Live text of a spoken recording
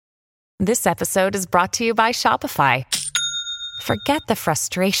This episode is brought to you by Shopify. Forget the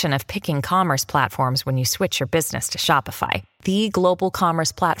frustration of picking commerce platforms when you switch your business to Shopify, the global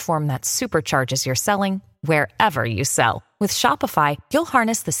commerce platform that supercharges your selling wherever you sell. With Shopify, you'll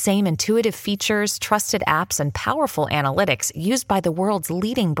harness the same intuitive features, trusted apps, and powerful analytics used by the world's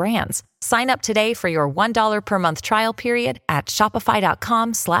leading brands. Sign up today for your $1 per month trial period at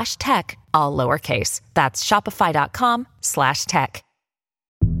shopify.com/tech, all lowercase. That's shopify.com/tech.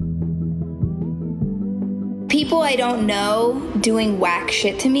 People I don't know doing whack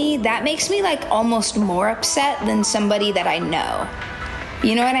shit to me, that makes me like almost more upset than somebody that I know.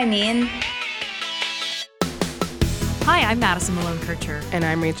 You know what I mean? Hi, I'm Madison Malone-Kircher. And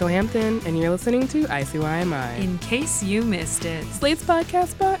I'm Rachel Hampton, and you're listening to ICYMI. In case you missed it. Slate's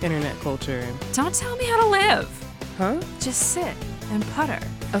podcast about internet culture. Don't tell me how to live. Huh? Just sit and putter.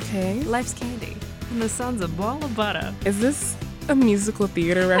 Okay. Life's candy, and the sun's a ball of butter. Is this a musical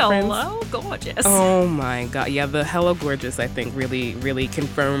theater reference? Hello, gorgeous. Oh my god. Yeah, the Hello Gorgeous, I think, really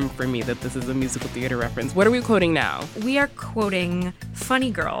confirmed for me that this is a musical theater reference. What are we quoting now? We are quoting Funny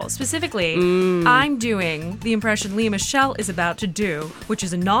Girl. Specifically, I'm doing the impression Lea Michele is about to do, which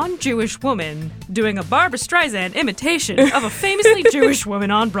is a non-Jewish woman doing a Barbra Streisand imitation of a famously Jewish woman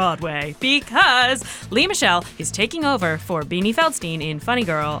on Broadway, because Lea Michele is taking over for Beanie Feldstein in Funny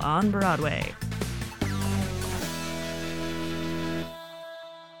Girl on Broadway.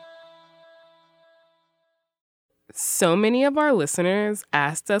 So many of our listeners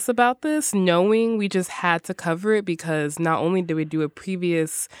asked us about this, knowing we just had to cover it because not only did we do a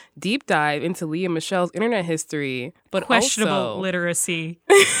previous deep dive into Lea Michele's internet history, but questionable also literacy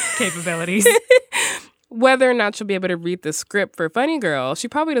capabilities. Whether or not she'll be able to read the script for Funny Girl, she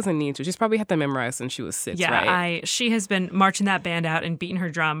probably doesn't need to. She's probably had to memorize since she was 6, right? Yeah, she has been marching that band out and beating her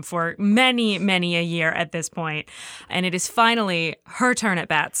drum for many, many a year at this point. And it is finally her turn at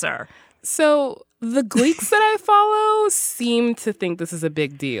bat, sir. So the Gleeks that I follow seem to think this is a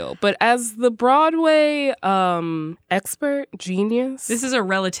big deal. But as the Broadway expert genius... This is a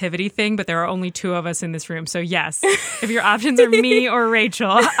relativity thing, but there are only 2 of us in this room. So yes, if your options are me or Rachel,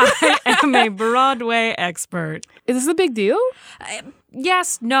 I am a Broadway expert. Is this a big deal?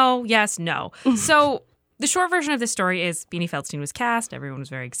 Yes, no. So the short version of this story is Beanie Feldstein was cast. Everyone was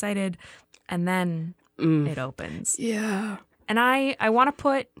very excited. And then it opens. Yeah. And I want to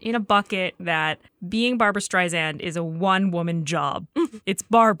put in a bucket that being Barbra Streisand is a one-woman job. It's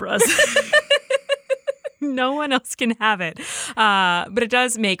Barbara's. No one else can have it. But it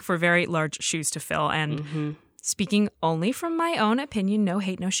does make for very large shoes to fill. And speaking only from my own opinion, no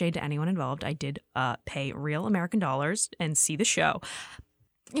hate, no shade to anyone involved, I did pay real American dollars and see the show.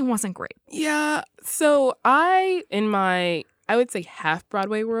 It wasn't great. Yeah. So I would say half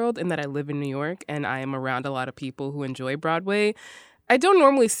Broadway world in that I live in New York and I am around a lot of people who enjoy Broadway. I don't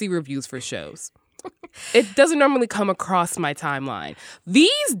normally see reviews for shows. It doesn't normally come across my timeline.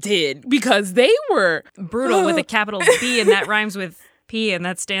 These did because they were brutal with a capital B, and that rhymes with P, and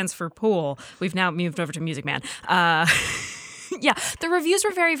that stands for pool. We've now moved over to Music Man. Yeah, the reviews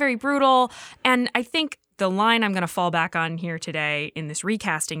were very, very brutal, and I think the line I'm going to fall back on here today in this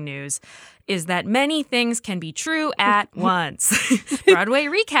recasting news is that many things can be true at once. Broadway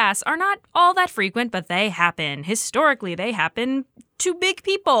recasts are not all that frequent, but they happen. Historically, they happen to big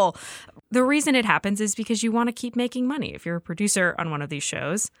people. The reason it happens is because you want to keep making money if you're a producer on one of these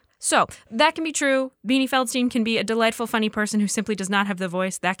shows. So that can be true. Beanie Feldstein can be a delightful, funny person who simply does not have the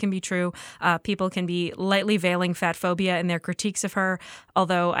voice. That can be true. People can be lightly veiling fat phobia in their critiques of her.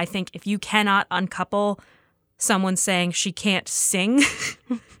 Although I think if you cannot uncouple someone saying she can't sing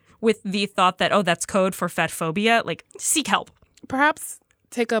with the thought that, oh, that's code for fat phobia, like, seek help. Perhaps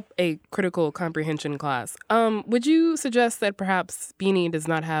take up a critical comprehension class. Would you suggest that perhaps Beanie does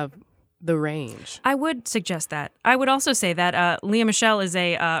not have the range? I would suggest that. I would also say that Lea Michele is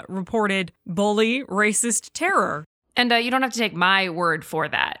a reported bully, racist terror. And you don't have to take my word for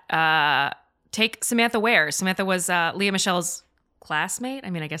that. Take Samantha Ware. Samantha was Lea Michele's classmate. I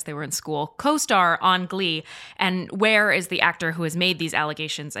mean, I guess they were in school. Co-star on Glee. And Ware is the actor who has made these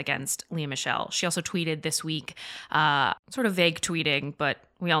allegations against Lea Michele. She also tweeted this week, sort of vague tweeting, but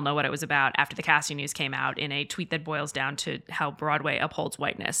we all know what it was about after the casting news came out, in a tweet that boils down to how Broadway upholds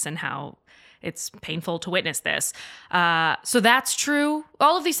whiteness and how it's painful to witness this. So that's true.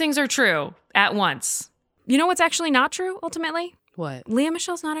 All of these things are true at once. You know what's actually not true, ultimately? What? Lea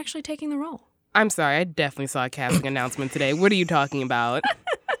Michele's not actually taking the role. I'm sorry, I definitely saw a casting announcement today. What are you talking about?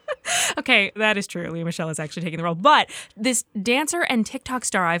 Okay, that is true. Lea Michele is actually taking the role. But this dancer and TikTok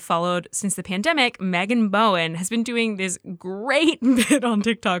star I've followed since the pandemic, Megan Bowen, has been doing this great bit on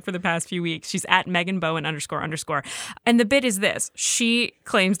TikTok for the past few weeks. She's at Megan Bowen __. And the bit is this. She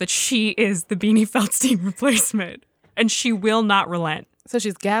claims that she is the Beanie Feldstein replacement. And she will not relent. So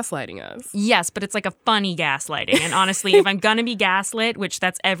she's gaslighting us. Yes, but it's like a funny gaslighting. And honestly, if I'm going to be gaslit, which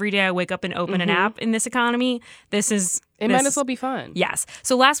that's every day I wake up and open an app in this economy, It might as well be fun. Yes.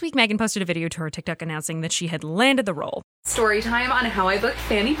 So last week, Megan posted a video to her TikTok announcing that she had landed the role. Story time on how I booked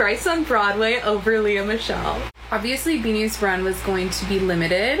Fanny Brice on Broadway over Lea Michele. Obviously, Beanie's run was going to be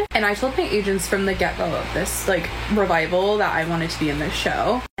limited, and I told my agents from the get-go of this, revival that I wanted to be in this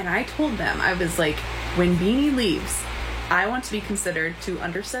show. And I told them, I was like, when Beanie leaves, I want to be considered to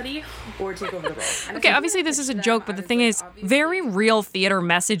understudy or take over the role. Okay, obviously this is a joke, but the thing is, very real theater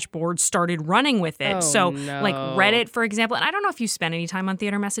message boards started running with it. Like Reddit, for example, and I don't know if you spend any time on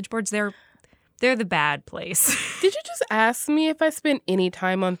theater message boards. They're the bad place. Did you just ask me if I spent any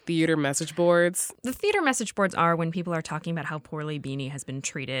time on theater message boards? The theater message boards are when people are talking about how poorly Beanie has been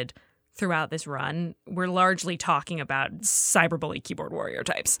treated throughout this run. We're largely talking about cyberbully keyboard warrior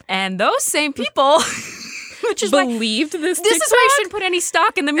types. And those same people... Which is believed this TikTok? This is why I shouldn't put any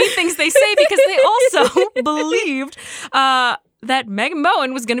stock in the mean things they say, because they also believed that Megan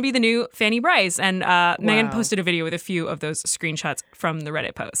Bowen was going to be the new Fanny Brice. And Megan posted a video with a few of those screenshots from the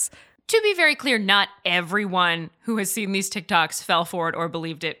Reddit posts. To be very clear, not everyone who has seen these TikToks fell for it or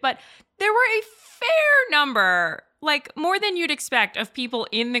believed it, but there were a fair number, more than you'd expect, of people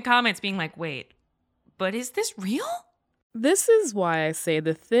in the comments being like, wait, but is this real? This is why I say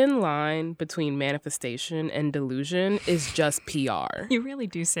the thin line between manifestation and delusion is just PR. You really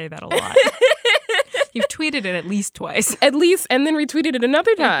do say that a lot. You've tweeted it at least twice. At least, and then retweeted it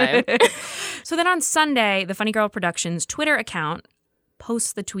another time. So then on Sunday, the Funny Girl Productions Twitter account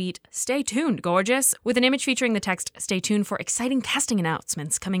posts the tweet, "Stay tuned, gorgeous," with an image featuring the text, "Stay tuned for exciting casting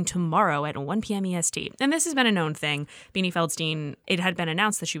announcements coming tomorrow at 1 p.m. EST. And this has been a known thing. Beanie Feldstein, it had been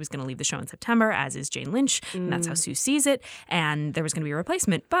announced that she was going to leave the show in September, as is Jane Lynch, and that's how Sue sees it. And there was going to be a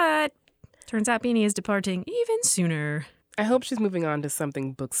replacement, but turns out Beanie is departing even sooner. I hope she's moving on to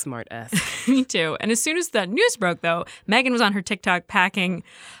something Booksmart-esque. Me too. And as soon as that news broke, though, Megan was on her TikTok packing,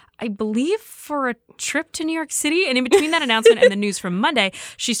 I believe, for a trip to New York City. And in between that announcement and the news from Monday,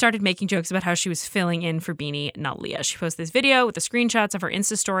 she started making jokes about how she was filling in for Beanie, not Lea. She posted this video with the screenshots of her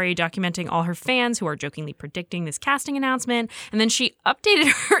Insta story documenting all her fans who are jokingly predicting this casting announcement. And then she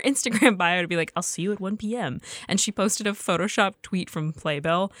updated her Instagram bio to be like, "I'll see you at 1 p.m. And she posted a Photoshop tweet from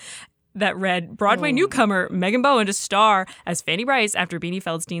Playbill that read, "Broadway newcomer Megan Bowen to star as Fanny Brice after Beanie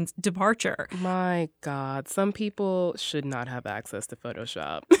Feldstein's departure." My God, some people should not have access to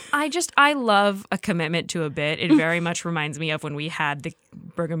Photoshop. I love a commitment to a bit. It very much reminds me of when we had the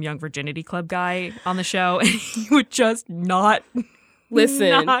Brigham Young Virginity Club guy on the show, and he would just not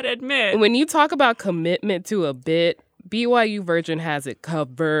admit. When you talk about commitment to a bit, BYU Virgin has it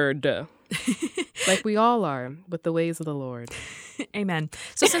covered. Like we all are with the ways of the Lord. Amen.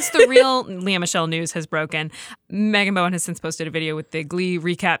 So since the real Lea Michele news has broken, Megan Bowen has since posted a video with the Glee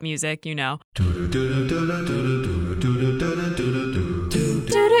recap music, you know.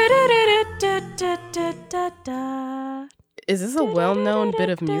 Is this a well-known bit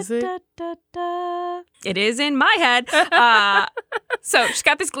of music? It is in my head. So she's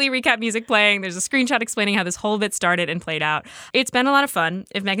got this Glee recap music playing. There's a screenshot explaining how this whole bit started and played out. It's been a lot of fun.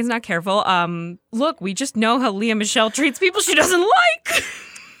 If Megan's not careful, look, we just know how Lea Michele treats people she doesn't like.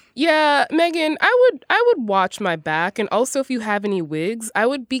 Yeah, Megan, I would watch my back. And also, if you have any wigs, I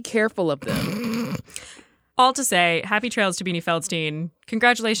would be careful of them. All to say, happy trails to Beanie Feldstein.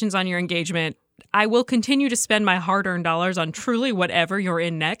 Congratulations on your engagement. I will continue to spend my hard-earned dollars on truly whatever you're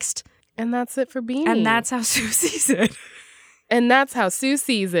in next. And that's it for Beanie. And that's how Sue sees it. And that's how Sue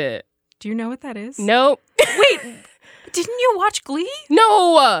sees it. Do you know what that is? Nope. Wait, didn't you watch Glee?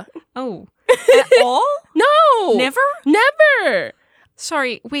 No. Oh. At all? No. Never? Never.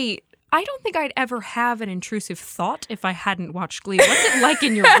 Sorry, wait. I don't think I'd ever have an intrusive thought if I hadn't watched Glee. What's it like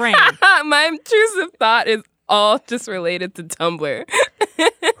in your brain? My intrusive thought is all just related to Tumblr.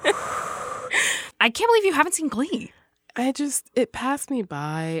 I can't believe you haven't seen Glee. It passed me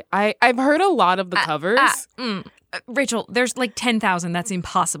by. I've heard a lot of the covers. Rachel, there's 10,000. That's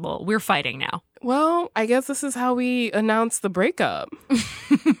impossible. We're fighting now. Well, I guess this is how we announce the breakup.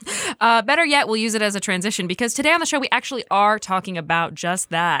 Better yet, we'll use it as a transition because today on the show, we actually are talking about just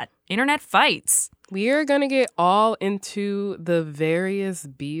that. Internet fights. We are going to get all into the various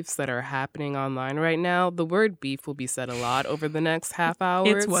beefs that are happening online right now. The word beef will be said a lot over the next half hour.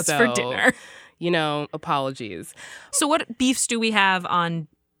 It's what's for dinner. Apologies. So what beefs do we have on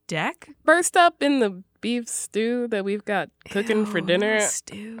deck? Burst up in the beef stew that we've got cooking for dinner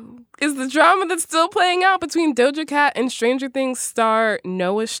Stew. is the drama that's still playing out between Doja Cat and Stranger Things star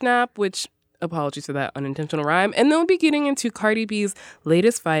Noah Schnapp, which, apologies for that unintentional rhyme, and then we'll be getting into Cardi B's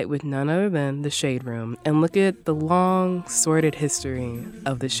latest fight with none other than The Shade Room and look at the long, sordid history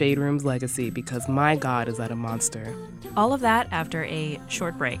of The Shade Room's legacy because my God, is that a monster. All of that after a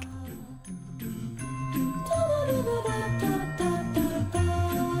short break.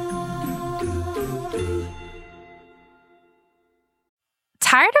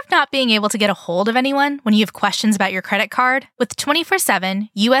 Tired of not being able to get a hold of anyone when you have questions about your credit card? With 24/7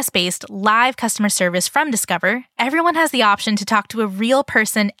 US-based live customer service from Discover, everyone has the option to talk to a real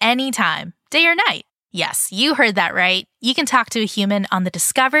person anytime, day or night. Yes, you heard that right. You can talk to a human on the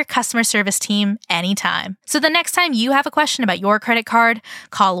Discover customer service team anytime. So the next time you have a question about your credit card,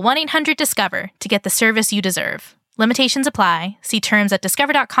 call 1-800-DISCOVER to get the service you deserve. Limitations apply. See terms at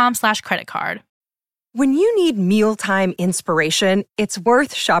discover.com/creditcard. When you need mealtime inspiration, it's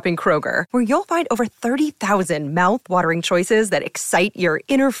worth shopping Kroger, where you'll find over 30,000 mouth-watering choices that excite your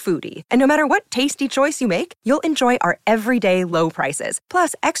inner foodie. And no matter what tasty choice you make, you'll enjoy our everyday low prices,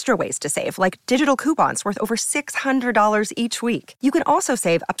 plus extra ways to save, like digital coupons worth over $600 each week. You can also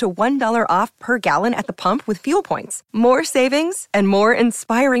save up to $1 off per gallon at the pump with fuel points. More savings and more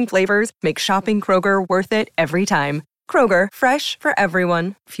inspiring flavors make shopping Kroger worth it every time. Kroger, fresh for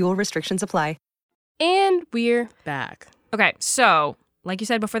everyone. Fuel restrictions apply. And we're back. Okay, so, like you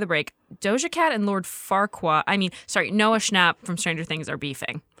said before the break, Doja Cat and Noah Schnapp from Stranger Things are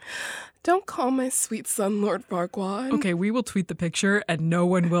beefing. Don't call my sweet son Lord Farquaad. Okay, we will tweet the picture and no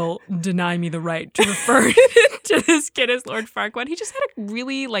one will deny me the right to refer to this kid as Lord Farquaad. He just had a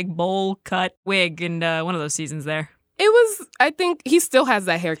really, bowl cut wig in one of those seasons there. I think he still has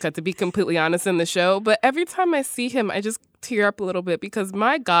that haircut, to be completely honest, in the show. But every time I see him, I just tear up a little bit because,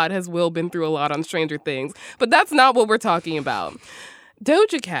 my God, has Will been through a lot on Stranger Things. But that's not what we're talking about.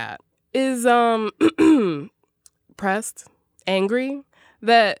 Doja Cat is pressed, angry,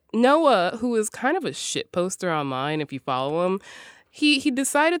 that Noah, who is kind of a shit poster online if you follow him, he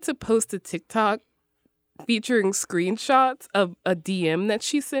decided to post a TikTok featuring screenshots of a DM that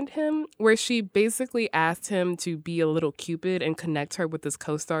she sent him where she basically asked him to be a little Cupid and connect her with his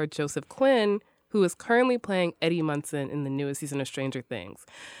co-star Joseph Quinn, who is currently playing Eddie Munson in the newest season of Stranger Things.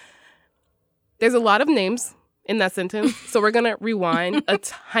 There's a lot of names in that sentence, so we're going to rewind a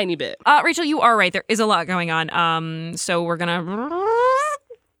tiny bit. Rachel, you are right. There is a lot going on. So we're going to...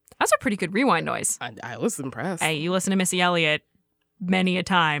 That's a pretty good rewind noise. I was impressed. Hey, you listen to Missy Elliott many a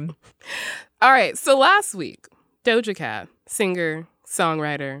time. All right, so last week, Doja Cat, singer,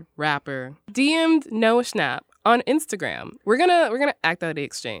 songwriter, rapper, DM'd Noah Schnapp on Instagram. We're gonna act out the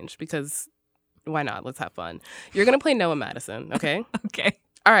exchange because why not? Let's have fun. You're gonna play Noah Madison, okay? Okay.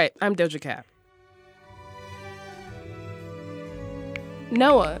 All right, I'm Doja Cat.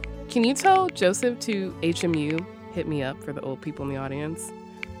 Noah, can you tell Joseph to HMU hit me up for the old people in the audience?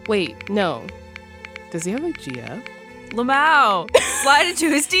 Wait, no. Does he have a GF? Lamau, slide into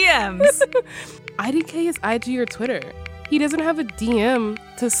his DMs. IDK is IG or Twitter. He doesn't have a DM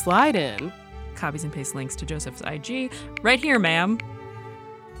to slide in. Copies and paste links to Joseph's IG right here, ma'am.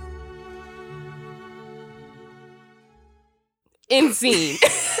 Insane.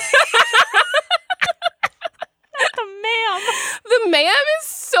 The The ma'am is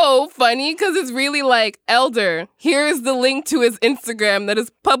so funny because it's really like, Elder, here is the link to his Instagram that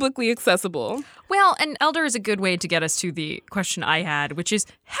is publicly accessible. Well, and Elder is a good way to get us to the question I had, which is,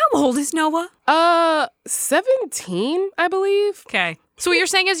 how old is Noah? 17, I believe. Okay. So what you're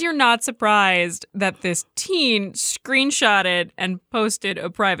saying is you're not surprised that this teen screenshotted and posted a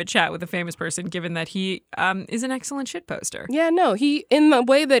private chat with a famous person, given that he is an excellent shit poster. Yeah, no, he, in the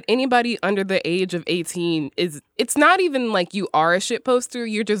way that anybody under the age of 18 is, it's not even like you are a shit poster,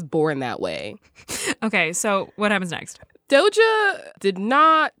 you're just born that way. Okay, so what happens next? Doja did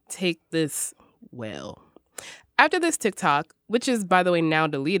not take this well. After this TikTok, which is, by the way, now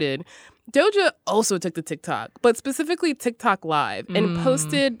deleted, Doja also took the TikTok, but specifically TikTok Live, and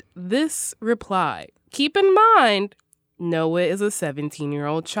posted this reply. Keep in mind, Noah is a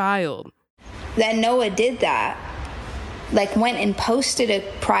 17-year-old child. That Noah did that, like went and posted a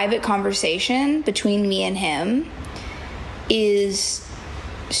private conversation between me and him, is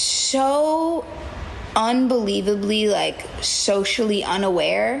so unbelievably like socially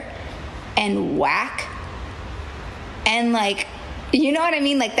unaware and whack. And like, you know what I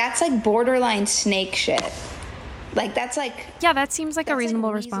mean? Like, that's like borderline snake shit. Like, that's like... Yeah, that seems like a reasonable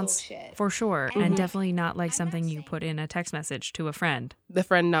like response shit. for sure. Mm-hmm. And definitely not like something you put in a text message to a friend. The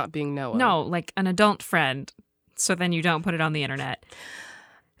friend not being Noah. No, like an adult friend. So then you don't put it on the internet.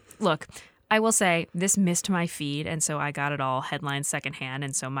 look, I will say this missed my feed, and so I got it all headlines secondhand,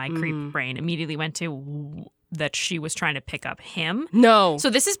 and so my creep brain immediately went to that she was trying to pick up him. No. So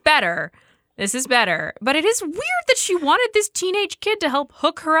this is better. This is better. But it is weird that she wanted this teenage kid to help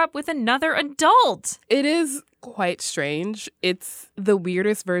hook her up with another adult. It is quite strange. It's the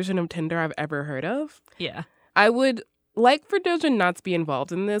weirdest version of Tinder I've ever heard of. Yeah. I would like for Doja not to be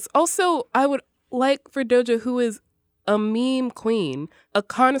involved in this. Also, I would like for Doja, who is a meme queen, a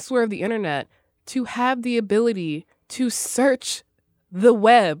connoisseur of the internet, to have the ability to search the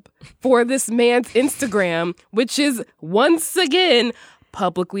web for this man's Instagram, which is once again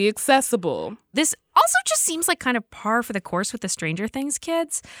publicly accessible. This also just seems like kind of par for the course with the Stranger Things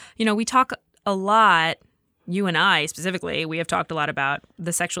kids. You know, we talk a lot, you and I specifically, we have talked a lot about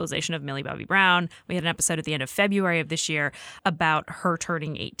the sexualization of Millie Bobby Brown. We had an episode at the end of February of this year about her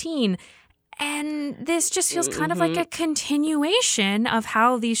turning 18. And this just feels kind of like a continuation of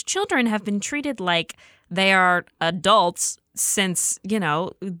how these children have been treated like they are adults since, you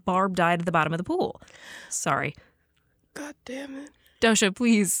know, Barb died at the bottom of the pool. Sorry. God damn it. Doja,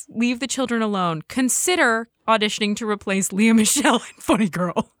 please leave the children alone. Consider auditioning to replace Lea Michele in Funny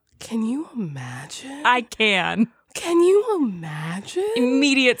Girl. Can you imagine? I can. Can you imagine?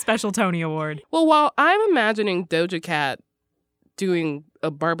 Immediate special Tony Award. Well, while I'm imagining Doja Cat doing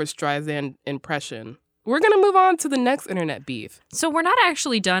a Barbra Streisand impression, we're going to move on to the next internet beef. So we're not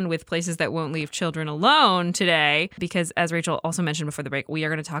actually done with places that won't leave children alone today, because as Rachel also mentioned before the break, we are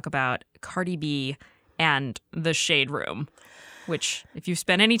going to talk about Cardi B and the Shade Room, which if you've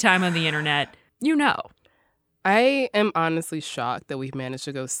spent any time on the internet, you know. I am honestly shocked that we've managed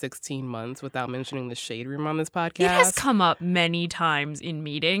to go 16 months without mentioning the Shade Room on this podcast. It has come up many times in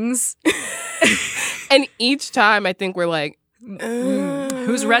meetings. And each time I think we're like,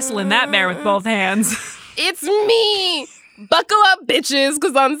 who's wrestling that bear with both hands? It's me! Buckle up, bitches!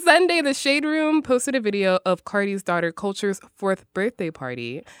 Because on Sunday, the Shade Room posted a video of Cardi's daughter Culture's 4th birthday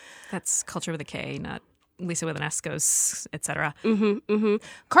party. That's Culture with a K, not Lisa with an S goes, etc.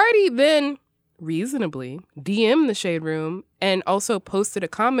 Cardi then reasonably DM'd the Shade Room and also posted a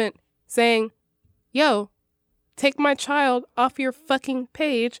comment saying, yo, take my child off your fucking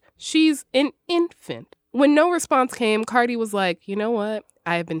page. She's an infant. When no response came, Cardi was like, you know what?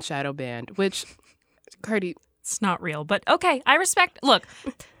 I have been shadow banned, which, Cardi... It's not real, but okay, I respect. Look,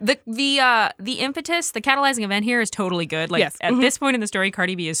 the impetus, the catalyzing event here is totally good. Like yes. At this point in the story,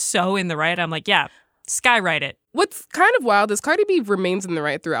 Cardi B is so in the right. I'm like, yeah, skywrite it. What's kind of wild is Cardi B remains in the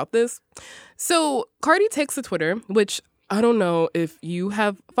right throughout this. So Cardi takes to Twitter, which I don't know if you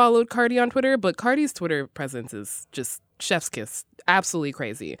have followed Cardi on Twitter, but Cardi's Twitter presence is just chef's kiss. Absolutely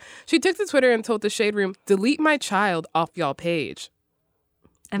crazy. She took to Twitter and told the Shade Room, delete my child off y'all page.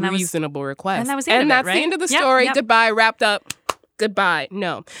 And that reasonable request. And that was the end of it, that's right? the end of the story. Yep. Goodbye. Wrapped up. Goodbye.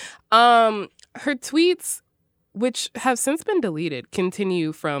 No. Her tweets, which have since been deleted,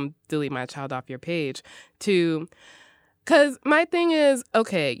 continue from delete my child off your page to... Because my thing is,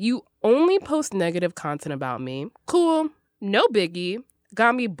 okay, you only post negative content about me. Cool. No biggie.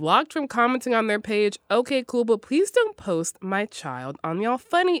 Got me blocked from commenting on their page. Okay, cool, but please don't post my child on y'all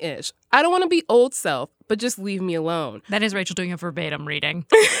funny-ish. I don't want to be old self, but just leave me alone. That is Rachel doing a verbatim reading.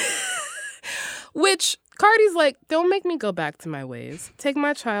 Which Cardi's like, don't make me go back to my ways. Take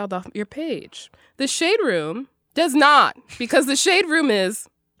my child off your page. The Shade Room does not, because the Shade Room is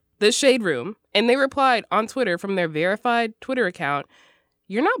the Shade Room. And they replied on Twitter from their verified Twitter account,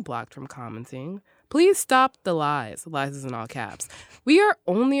 you're not blocked from commenting. Please stop the lies. Lies is in all caps. We are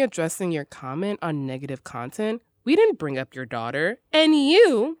only addressing your comment on negative content. We didn't bring up your daughter. And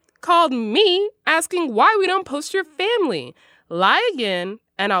you called me asking why we don't post your family. Lie again,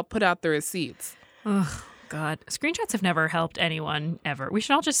 and I'll put out the receipts. Oh, God. Screenshots have never helped anyone ever. We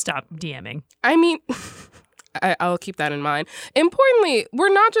should all just stop DMing. I mean... I'll keep that in mind. Importantly,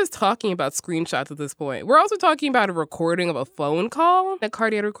 we're not just talking about screenshots at this point. We're also talking about a recording of a phone call that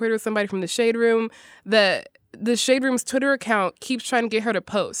Cardi had recorded with somebody from the Shade Room that the Shade Room's Twitter account keeps trying to get her to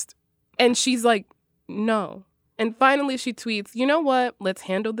post. And she's like, no. And finally she tweets, you know what? Let's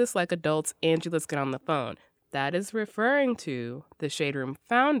handle this like adults. Angie, let's get on the phone. That is referring to the Shade Room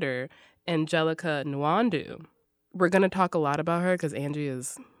founder, Angelica Nwandu. We're going to talk a lot about her because Angie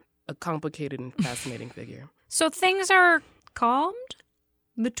is a complicated and fascinating figure. So things are calmed?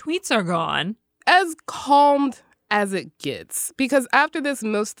 The tweets are gone. As calmed as it gets. Because after this,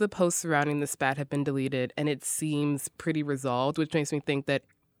 most of the posts surrounding the spat have been deleted, and it seems pretty resolved, which makes me think that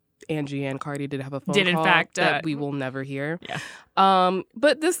Angie and Cardi did have a phone call that we will never hear. Yeah.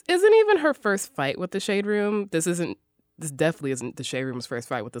 But this isn't even her first fight with the Shade Room. This definitely isn't the Shade Room's first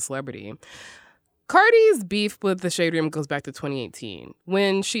fight with the celebrity. Cardi's beef with the Shade Room goes back to 2018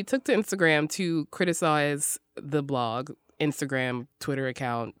 when she took to Instagram to criticize the blog, Instagram, Twitter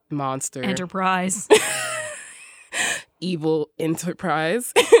account, monster. Enterprise. Evil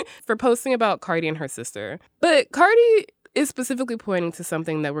enterprise for posting about Cardi and her sister. But Cardi is specifically pointing to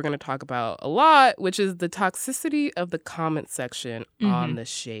something that we're going to talk about a lot, which is the toxicity of the comment section on the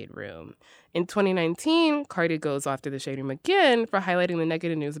Shade Room. In 2019, Cardi goes after the Shade Room again for highlighting the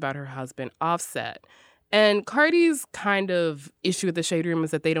negative news about her husband, Offset. And Cardi's kind of issue with the Shade Room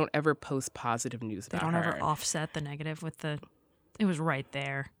is that they don't ever post positive news about her. They don't ever offset the negative with the... It was right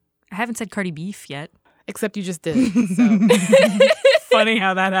there. I haven't said Cardi beef yet. Except you just did. So. Funny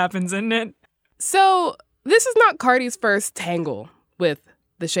how that happens, isn't it? So this is not Cardi's first tangle with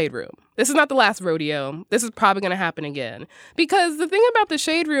the Shade Room. This is not the last rodeo. This is probably going to happen again. Because the thing about the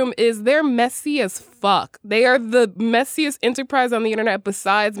Shade Room is they're messy as fuck. They are the messiest enterprise on the internet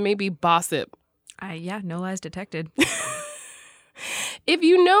besides maybe Bossip. Yeah, no lies detected. If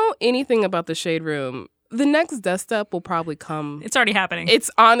you know anything about the Shade Room, the next dust up will probably come. It's already happening.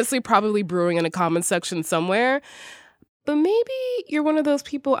 It's honestly probably brewing in a comment section somewhere. But maybe you're one of those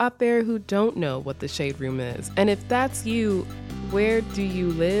people out there who don't know what the Shade Room is. And if that's you, where do you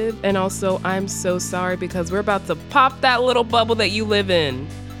live? And also, I'm so sorry because we're about to pop that little bubble that you live in.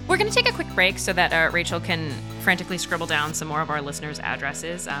 We're going to take a quick break so that Rachel can frantically scribble down some more of our listeners'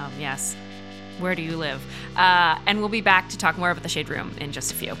 addresses. Yes, where do you live? And we'll be back to talk more about the Shade Room in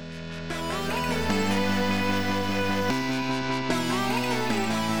just a few.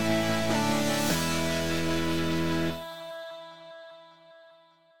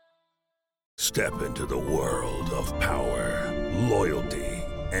 Step into the world of power, loyalty,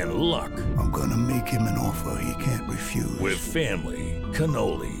 and luck. I'm gonna make him an offer he can't refuse. With family,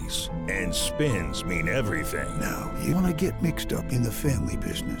 cannolis, and spins mean everything. Now, you wanna get mixed up in the family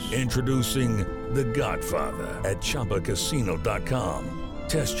business. Introducing The Godfather at ChumbaCasino.com.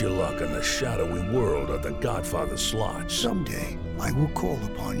 Test your luck in the shadowy world of The Godfather slot. Someday, I will call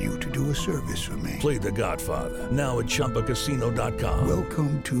upon you to do a service for me. Play The Godfather, now at ChumbaCasino.com.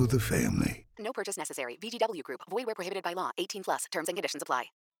 Welcome to the family. No purchase necessary. VGW Group. Void where prohibited by law. 18+. Terms and conditions apply.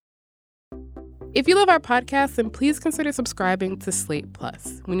 If you love our podcast, then please consider subscribing to Slate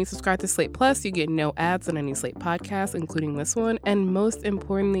Plus. When you subscribe to Slate Plus, you get no ads on any Slate podcast, including this one. And most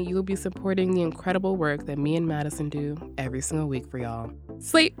importantly, you'll be supporting the incredible work that me and Madison do every single week for y'all.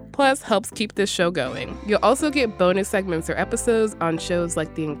 Slate Plus helps keep this show going. You'll also get bonus segments or episodes on shows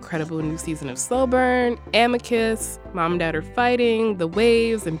like the incredible new season of Slow Burn, Amicus, Mom and Dad Are Fighting, The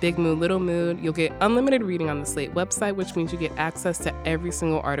Waves, and Big Mood, Little Mood. You'll get unlimited reading on the Slate website, which means you get access to every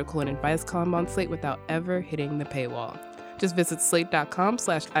single article and advice column on Slate without ever hitting the paywall. Just visit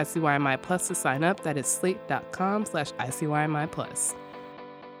slate.com/ICYMI+ to sign up. That is slate.com/ICYMI+.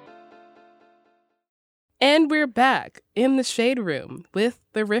 And we're back in the Shade Room with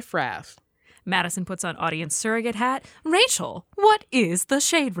the riffraff. Madison puts on audience surrogate hat. Rachel, what is the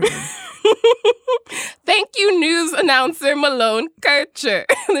Shade Room? Thank you, news announcer Malone Kircher.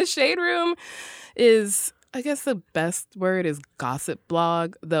 The Shade Room is, I guess the best word is gossip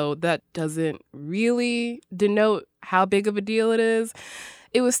blog, though that doesn't really denote how big of a deal it is.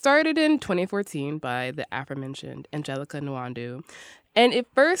 It was started in 2014 by the aforementioned Angelica Nwandu. And it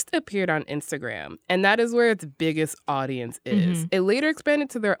first appeared on Instagram, and that is where its biggest audience is. It later expanded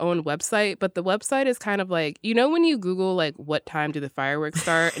to their own website, but the website is kind of like, you know when you Google, like, what time do the fireworks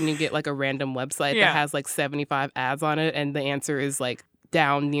start, and you get, like, a random website that has, like, 75 ads on it, and the answer is, like,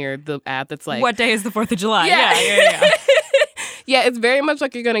 down near the ad that's like... What day is the 4th of July? Yeah. Yeah, it's very much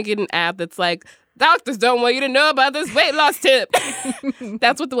like you're going to get an ad that's like, doctors don't want you to know about this weight loss tip.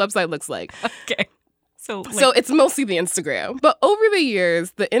 That's what the website looks like. Okay. So it's mostly the Instagram. But over the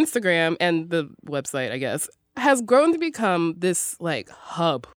years, the Instagram and the website, I guess, has grown to become this, like,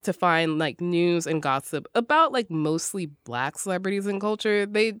 hub to find, like, news and gossip about, like, mostly Black celebrities and culture.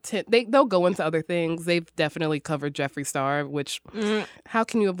 They'll go into other things. They've definitely covered Jeffree Star, which, how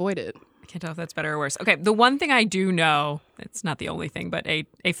can you avoid it? I can't tell if that's better or worse. Okay, the one thing I do know, it's not the only thing, but a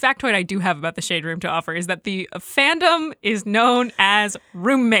factoid I do have about the Shade Room to offer is that the fandom is known as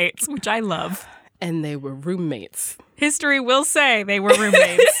roommates, which I love. And they were roommates. History will say they were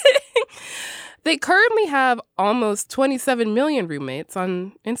roommates. They currently have almost 27 million roommates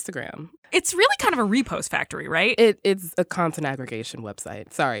on Instagram. It's really kind of a repost factory, right? It's a content aggregation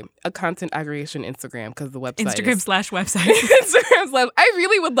website. Sorry, a content aggregation Instagram, because the website Instagram/website. Instagram/web. I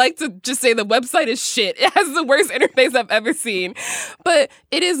really would like to just say the website is shit. It has the worst interface I've ever seen. But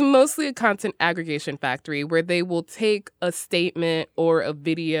it is mostly a content aggregation factory where they will take a statement or a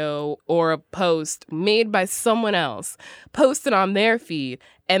video or a post made by someone else, post it on their feed,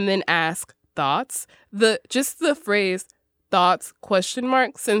 and then ask thoughts, just the phrase thoughts ?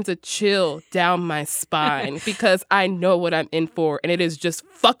 Sends a chill down my spine because I know what I'm in for, and it is just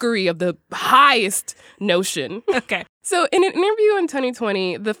fuckery of the highest notion. Okay. So in an interview in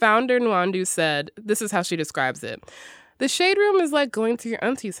 2020, the founder Nwandu said, this is how she describes it. The Shade Room is like going to your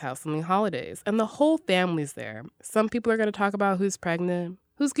auntie's house on the holidays, and the whole family's there. Some people are going to talk about who's pregnant,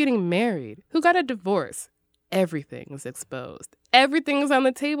 who's getting married, who got a divorce. Everything is exposed. Everything is on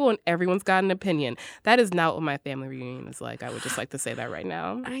the table, and everyone's got an opinion. That is not what my family reunion is like. I would just like to say that right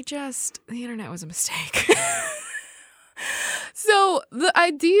now. The internet was a mistake. So the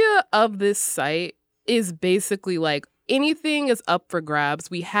idea of this site is basically like anything is up for grabs.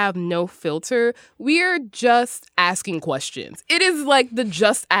 We have no filter. We're just asking questions. It is like the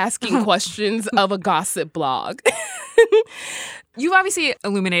just asking questions of a gossip blog. You've obviously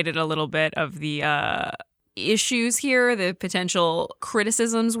illuminated a little bit of the issues here, the potential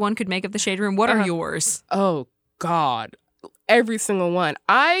criticisms one could make of the Shade Room. What are yours? Oh, God. Every single one.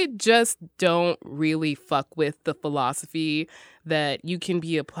 I just don't really fuck with the philosophy that you can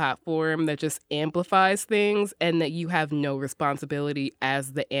be a platform that just amplifies things and that you have no responsibility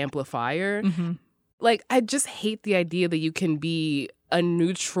as the amplifier. Mm-hmm. Like, I just hate the idea that you can be a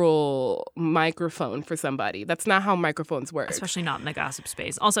neutral microphone for somebody. That's not how microphones work. Especially not in the gossip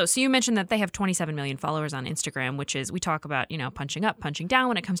space. Also, so you mentioned that they have 27 million followers on Instagram, which is, we talk about, punching up, punching down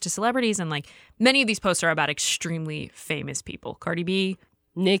when it comes to celebrities. And like many of these posts are about extremely famous people. Cardi B,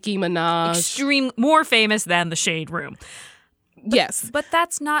 Nicki Minaj. More famous than the Shade Room. Yes. But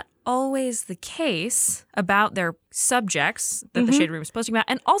that's not always the case about their subjects that the Shade Room is posting about.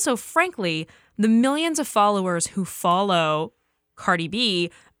 And also, frankly, the millions of followers who follow Cardi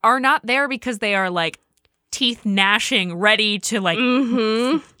B are not there because they are like teeth gnashing, ready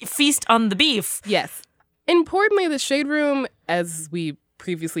to feast on the beef. Yes. Importantly, the Shade Room, as we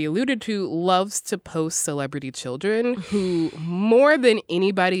previously alluded to, loves to post celebrity children who, more than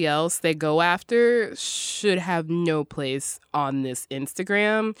anybody else they go after, should have no place on this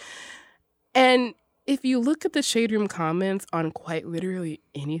Instagram. And if you look at the Shade Room comments on quite literally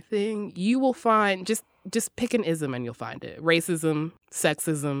anything, you will find just pick an ism and you'll find it. Racism,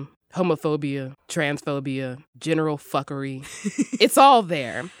 sexism, homophobia, transphobia, general fuckery. It's all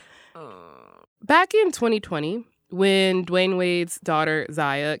there. Back in 2020, when Dwayne Wade's daughter,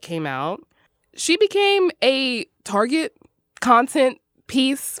 Zaya, came out, she became a target content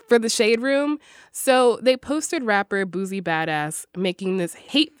piece for the Shade Room. So they posted rapper Boosie Badass making this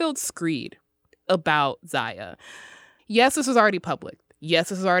hate-filled screed about Zaya. Yes, this was already public. Yes,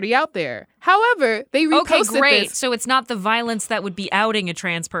 this is already out there. However, they reposted Okay, great. this. So it's not the violence that would be outing a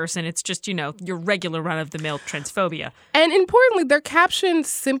trans person. It's just, your regular run-of-the-mill transphobia. And importantly, their caption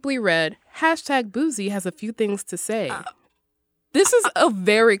simply read, #Boosie has a few things to say. This is a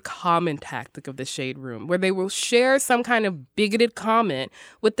very common tactic of the Shade Room, where they will share some kind of bigoted comment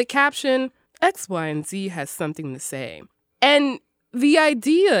with the caption, X, Y, and Z has something to say. And the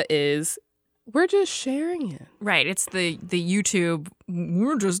idea is, we're just sharing it. Right. It's the YouTube,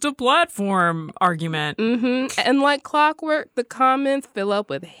 we're just a platform argument. And like clockwork, the comments fill up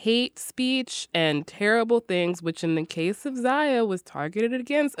with hate speech and terrible things, which in the case of Zaya was targeted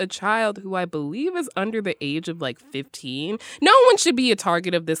against a child who I believe is under the age of 15. No one should be a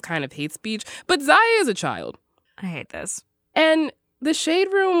target of this kind of hate speech, but Zaya is a child. I hate this. And the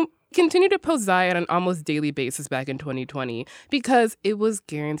Shade Room continued to post Zaya on an almost daily basis back in 2020 because it was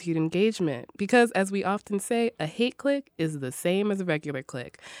guaranteed engagement. Because, as we often say, a hate click is the same as a regular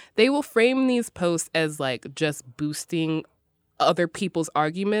click. They will frame these posts as just boosting other people's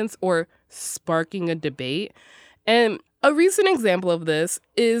arguments or sparking a debate. And a recent example of this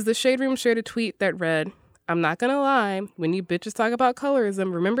is the Shade Room shared a tweet that read, I'm not gonna lie, when you bitches talk about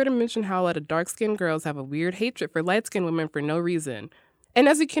colorism, remember to mention how a lot of dark-skinned girls have a weird hatred for light-skinned women for no reason. And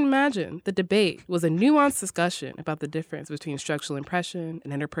as you can imagine, the debate was a nuanced discussion about the difference between structural impression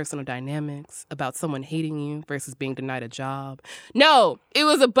and interpersonal dynamics, about someone hating you versus being denied a job. No, it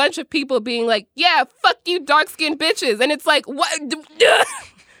was a bunch of people being like, yeah, fuck you dark-skinned bitches. And it's like, what?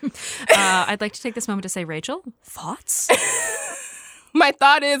 I'd like to take this moment to say, Rachel, thoughts? My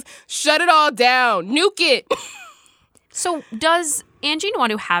thought is, shut it all down. Nuke it. So does Angie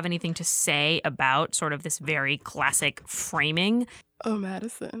Nwandu have anything to say about sort of this very classic framing? Oh,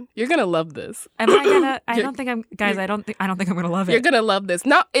 Madison, you're gonna love this. Am I gonna? I don't think I'm gonna love it. You're gonna love this.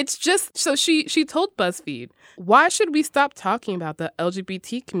 No, it's just so she told BuzzFeed, why should we stop talking about the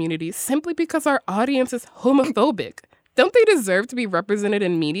LGBT community simply because our audience is homophobic? Don't they deserve to be represented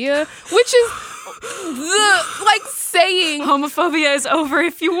in media? Which is the saying homophobia is over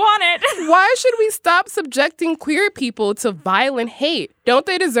if you want it. Why should we stop subjecting queer people to violent hate? Don't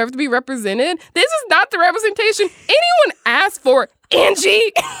they deserve to be represented? This is not the representation anyone asked for,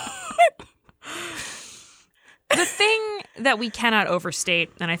 Angie. The thing that we cannot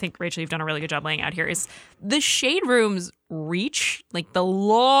overstate, and I think, Rachel, you've done a really good job laying out here, is the Shade Room's reach, like the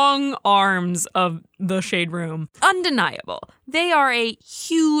long arms of the Shade Room, undeniable. They are a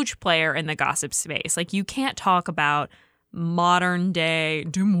huge player in the gossip space. Like, you can't talk about modern day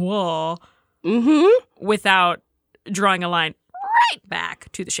Dumois without drawing a line right back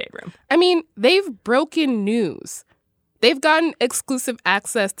to the Shade Room. I mean, they've broken news. They've gotten exclusive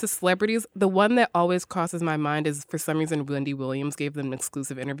access to celebrities. The one that always crosses my mind is, for some reason, Wendy Williams gave them an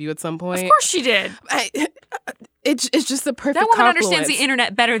exclusive interview at some point. Of course she did. It's just the perfect That woman confluence. understands the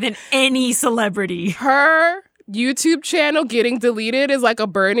internet better than any celebrity. Her YouTube channel getting deleted is like a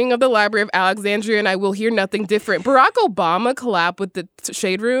burning of the Library of Alexandria, and I will hear nothing different. Barack Obama collabed with the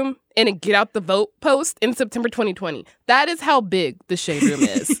Shade Room in a Get Out the Vote post in September 2020. That is how big the Shade Room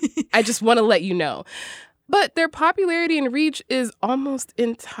is. I just want to let you know. But their popularity and reach is almost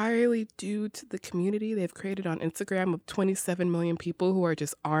entirely due to the community they've created on Instagram of 27 million people who are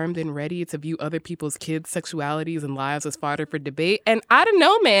just armed and ready to view other people's kids' sexualities and lives as fodder for debate. And I don't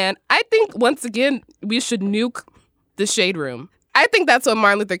know, man. I think, once again, we should nuke the Shade Room. I think that's what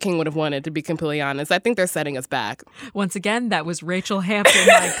Martin Luther King would have wanted, to be completely honest. I think they're setting us back. Once again, that was Rachel Hampton,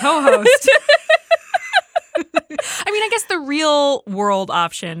 my co-host. I mean, I guess the real world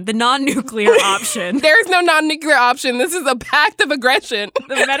option, the non-nuclear option. There is no non-nuclear option. This is a pact of aggression.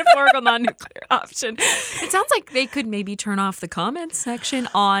 The metaphorical non-nuclear option. It sounds like they could maybe turn off the comments section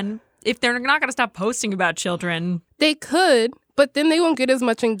on, if they're not going to stop posting about children. They could, but then they won't get as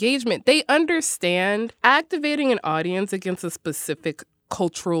much engagement. They understand activating an audience against a specific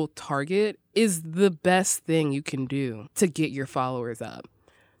cultural target is the best thing you can do to get your followers up.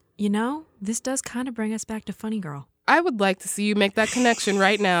 You know, this does kind of bring us back to Funny Girl. I would like to see you make that connection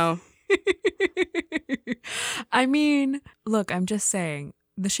right now. I mean, look, I'm just saying,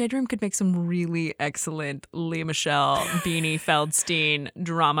 the Shade Room could make some really excellent Lea Michele, Beanie Feldstein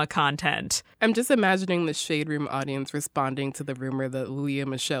drama content. I'm just imagining the Shade Room audience responding to the rumor that Lea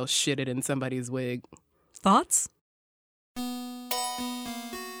Michele shitted in somebody's wig. Thoughts?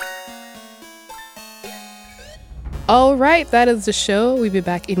 All right, that is the show. We'll be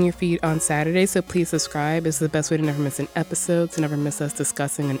back in your feed on Saturday, so please subscribe. It's the best way to never miss an episode, to never miss us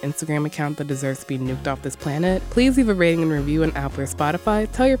discussing an Instagram account that deserves to be nuked off this planet. Please leave a rating and review on Apple or Spotify.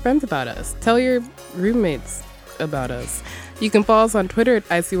 Tell your friends about us. Tell your roommates about us. You can follow us on Twitter at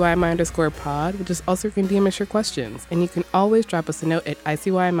ICYMI_pod, which is also you can DM us your questions. And you can always drop us a note at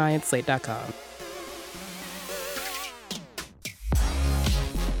ICYMI@slate.com.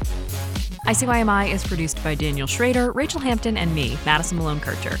 ICYMI is produced by Daniel Schrader, Rachel Hampton, and me, Madison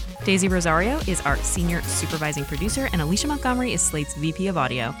Malone-Kircher. Daisy Rosario is our senior supervising producer, and Alicia Montgomery is Slate's VP of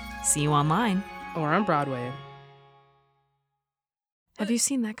audio. See you online. Or on Broadway. Have you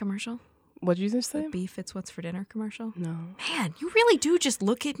seen that commercial? What'd you just say? The Beef It's What's for Dinner commercial? No. Man, you really do just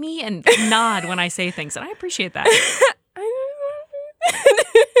look at me and nod when I say things, and I appreciate that.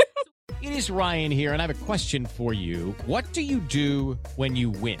 It is Ryan here, and I have a question for you. What do you do when you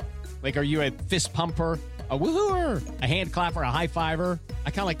win? Like, are you a fist pumper, a woo-hooer, a hand clapper, a high-fiver?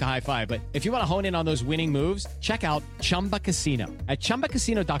 I kind of like the high-five, but if you want to hone in on those winning moves, check out Chumba Casino. At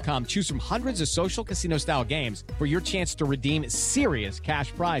ChumbaCasino.com, choose from hundreds of social casino-style games for your chance to redeem serious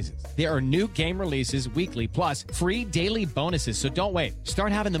cash prizes. There are new game releases weekly, plus free daily bonuses, so don't wait.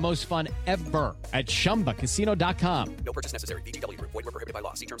 Start having the most fun ever at ChumbaCasino.com. No purchase necessary. VGW Group. Void where prohibited by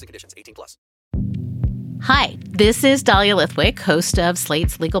law. See terms and conditions. 18+. Hi, this is Dahlia Lithwick, host of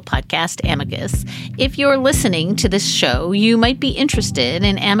Slate's legal podcast, Amicus. If you're listening to this show, you might be interested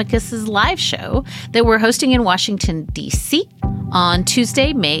in Amicus's live show that we're hosting in Washington, D.C. on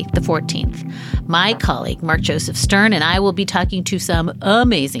Tuesday, May the 14th. My colleague, Mark Joseph Stern, and I will be talking to some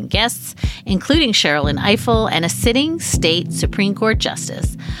amazing guests, including Sherilyn Ifill and a sitting state Supreme Court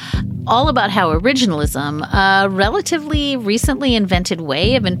justice, all about how originalism, a relatively recently invented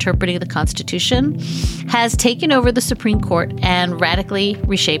way of interpreting the Constitution, has taken over the Supreme Court and radically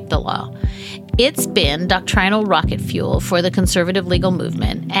reshaped the law. It's been doctrinal rocket fuel for the conservative legal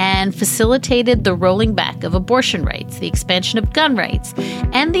movement and facilitated the rolling back of abortion rights, the expansion of gun rights,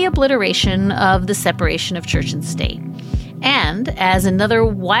 and the obliteration of the separation of church and state. And as another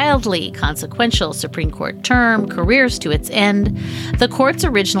wildly consequential Supreme Court term careers to its end, the court's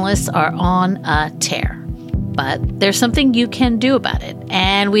originalists are on a tear. But there's something you can do about it,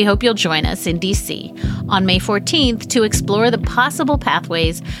 and we hope you'll join us in D.C. on May 14th to explore the possible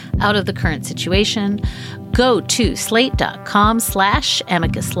pathways out of the current situation. Go to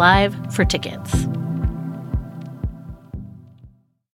slate.com/amicuslive for tickets.